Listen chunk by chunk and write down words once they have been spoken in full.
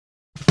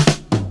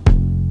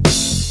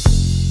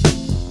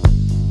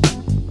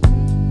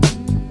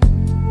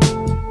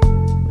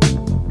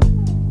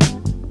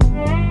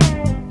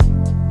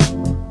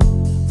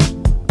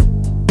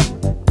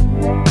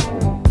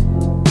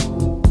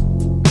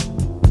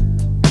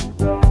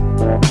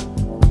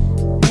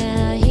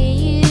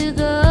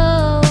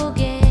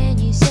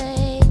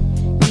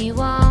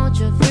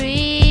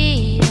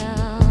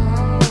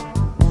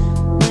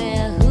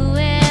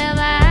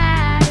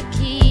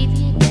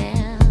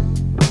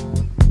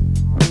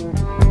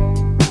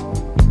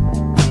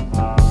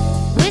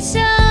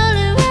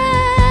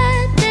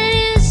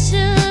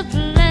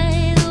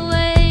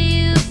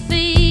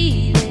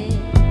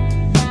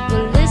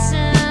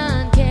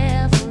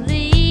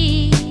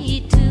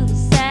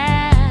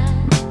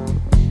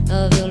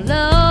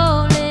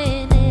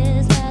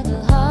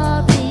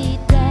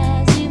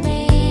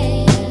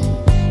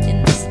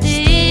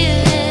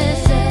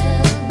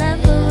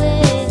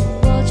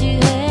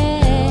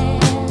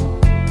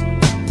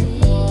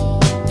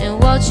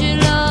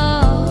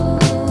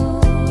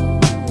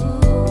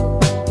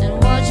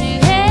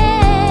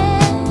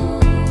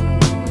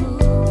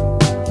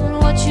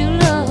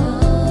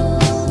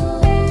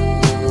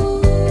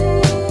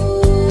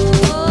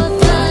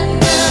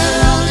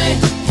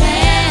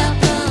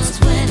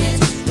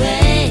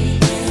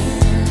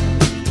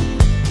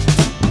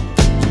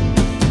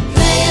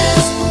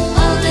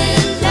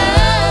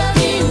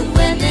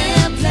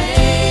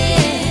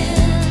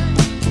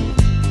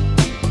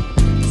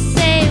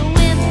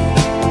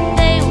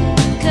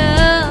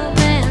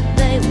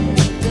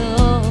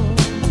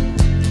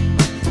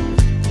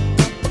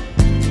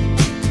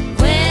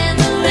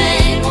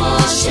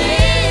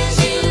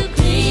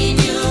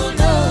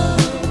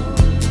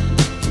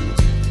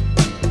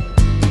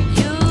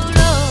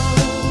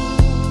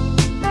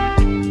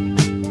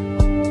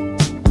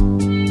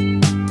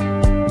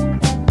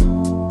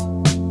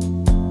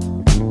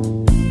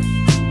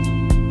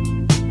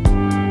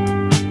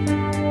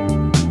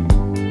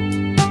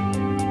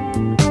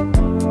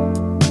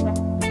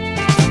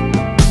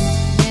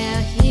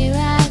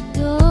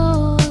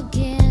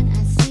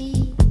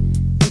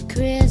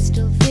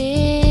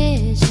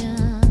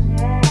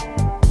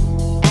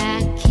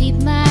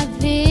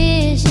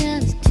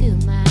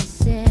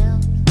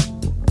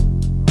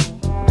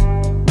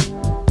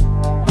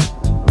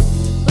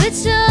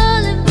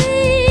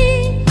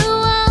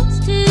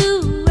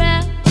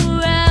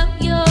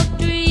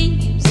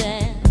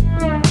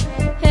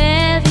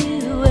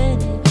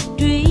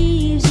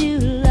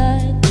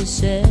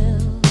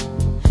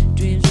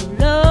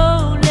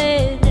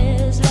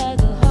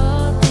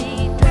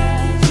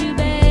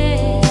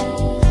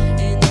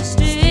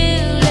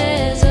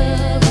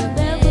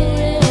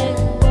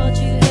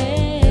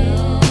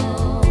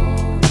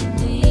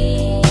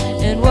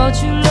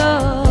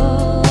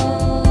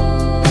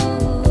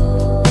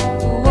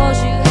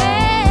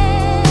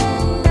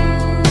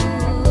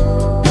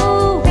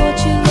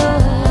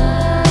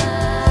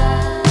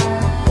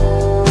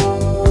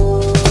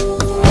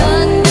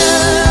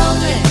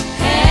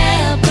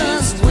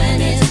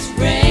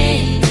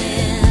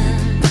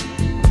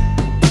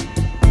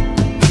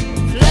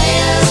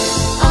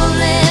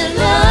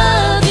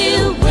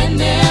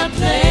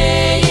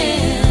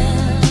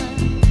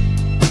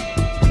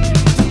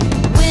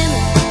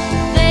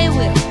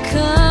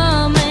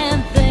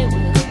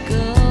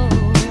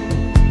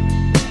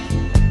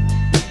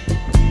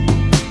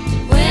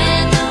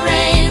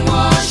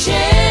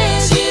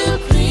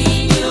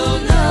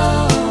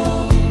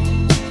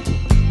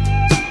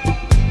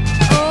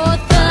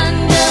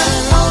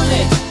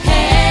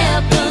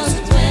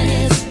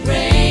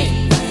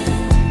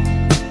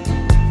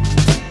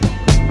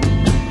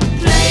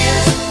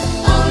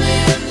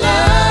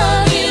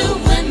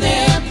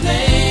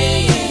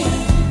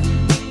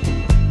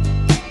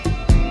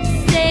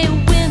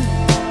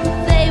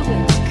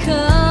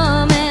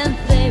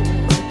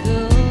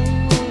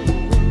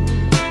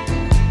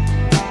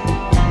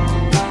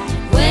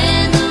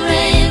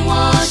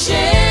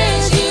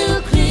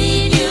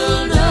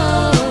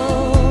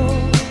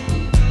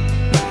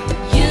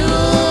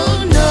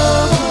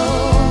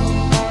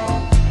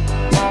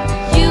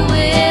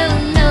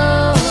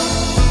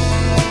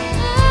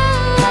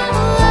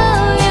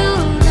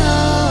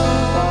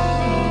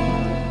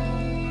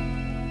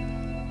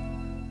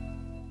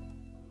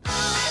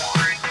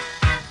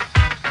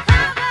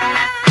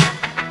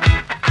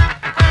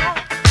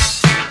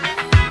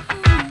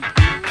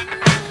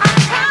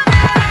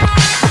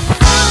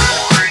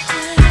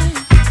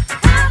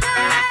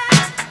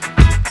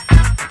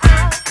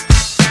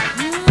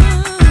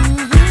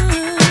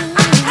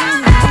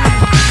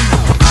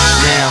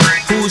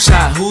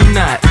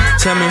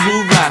Tell me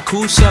who rock,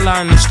 who sell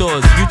out in the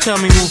stores. You tell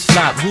me who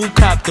flop, who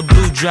cop the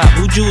blue drop,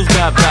 who jewels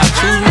got blocks,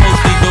 who's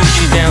mostly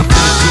Dolce down to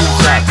the blue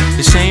top.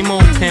 The same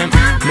old pimp,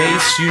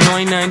 Mace, you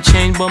know ain't nothing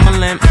changed but my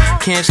limp.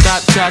 Can't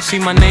stop till I see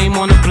my name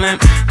on the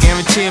blimp.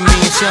 Guarantee a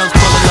million sales,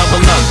 call it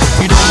level up.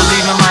 You don't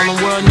believe in Harlem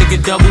World,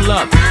 nigga, double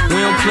up. We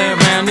don't play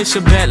around, it's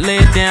a bet,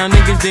 lay it down.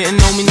 Niggas didn't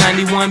know me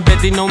 91,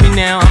 bet they know me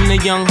now. I'm the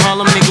young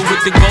Harlem nigga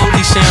with the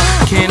Goldie sound.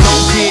 Can't no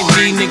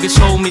PD, niggas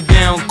hold me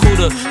down.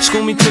 Cooler,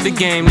 school me to the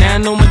game, now I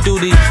know my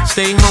duty.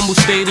 Stay humble,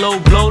 stay low,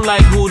 blow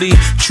like Hootie.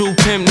 True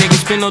pimp,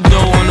 niggas spin no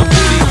dough on the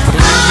booty. And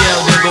then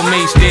yell, there go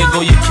Mace, there go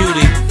your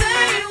cutie.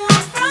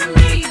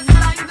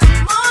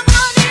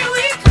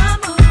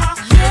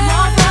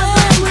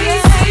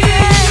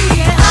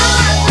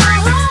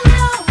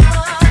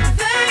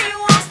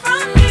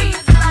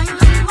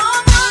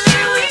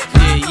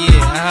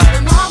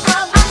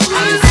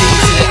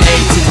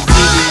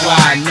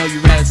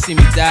 See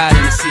me die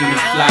than to see me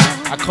fly.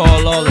 I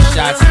call all the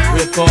shots,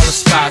 rip all the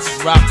spots,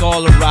 rock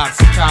all the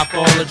rocks, cop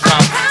all the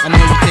drops. I know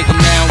you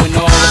thinking now when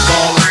all the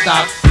ball is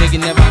stopped. Nigga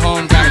never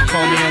home, gotta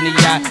call me on the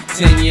yacht.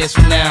 10 years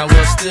from now,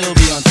 we'll still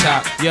be on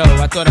top. Yo,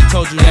 I thought I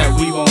told you that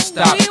we won't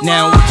stop.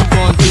 Now what you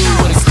gonna do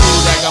with a crew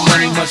that got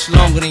money much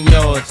longer than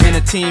yours, and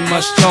a team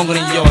much stronger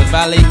than yours?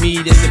 Violate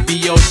me, this a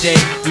BOJ.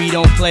 We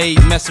don't play,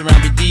 mess around,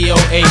 be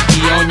DOA. Be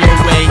on your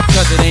way,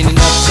 cause it ain't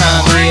enough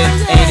time here.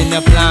 Ain't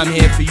enough lime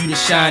here for you to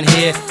shine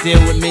here. Deal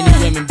with many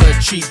women, but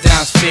treat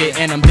down's fair.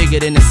 And I'm bigger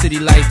than the city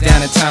lights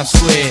down in Times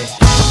Square.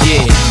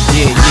 Yeah,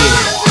 yeah,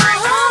 yeah.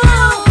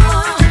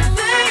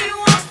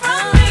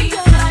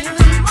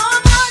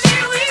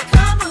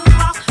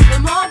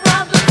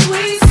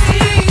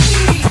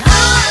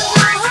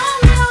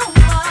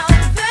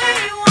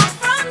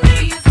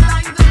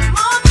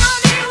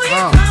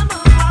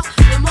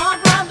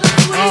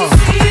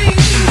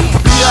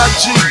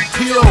 B.I.G,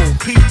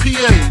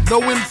 PPA, no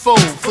info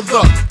for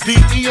the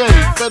DEA.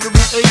 Federal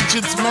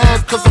agents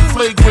mad cause I'm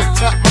flagrant.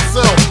 Tap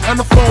myself and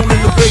the phone in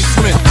the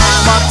basement.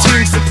 My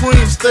team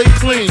supreme, stay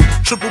clean.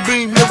 Triple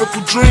beam,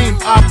 miracle dream.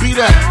 I be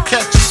that.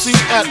 Catch a seat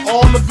at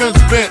all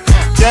events bent.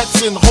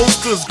 Gats in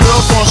holsters,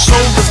 girls on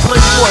shoulders.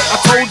 Playboy, I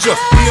told ya,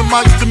 me and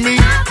Mike's to me.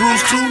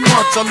 Bruise too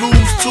much, I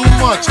lose too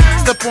much.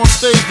 Step on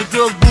stage, the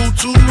girls boo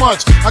too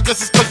much. I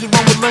guess it's cause you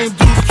run with lame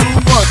dudes too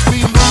much.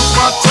 Me lose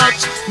my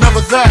touch,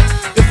 never that.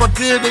 If I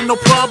did, ain't no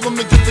problem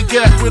to get the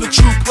gap where the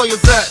true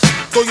players at.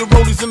 Throw your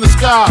rollies in the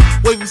sky,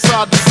 waving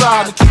side to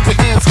side, and keep your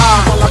hands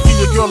high while I give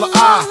your girl an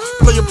eye.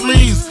 Player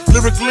please,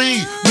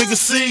 lyrically, nigga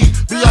C,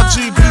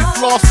 B.I.G, be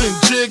flossing,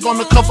 jig on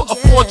the cover of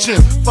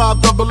Fortune, 500.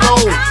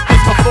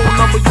 Here's my phone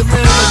number, your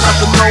man, I got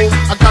the know,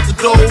 I got the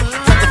dough,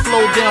 got the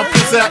flow down,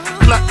 pizzazz,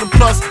 platinum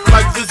plus,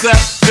 like Zizak,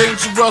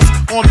 dangerous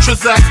on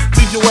Trizak,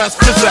 leave your ass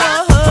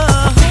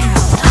pizzazz.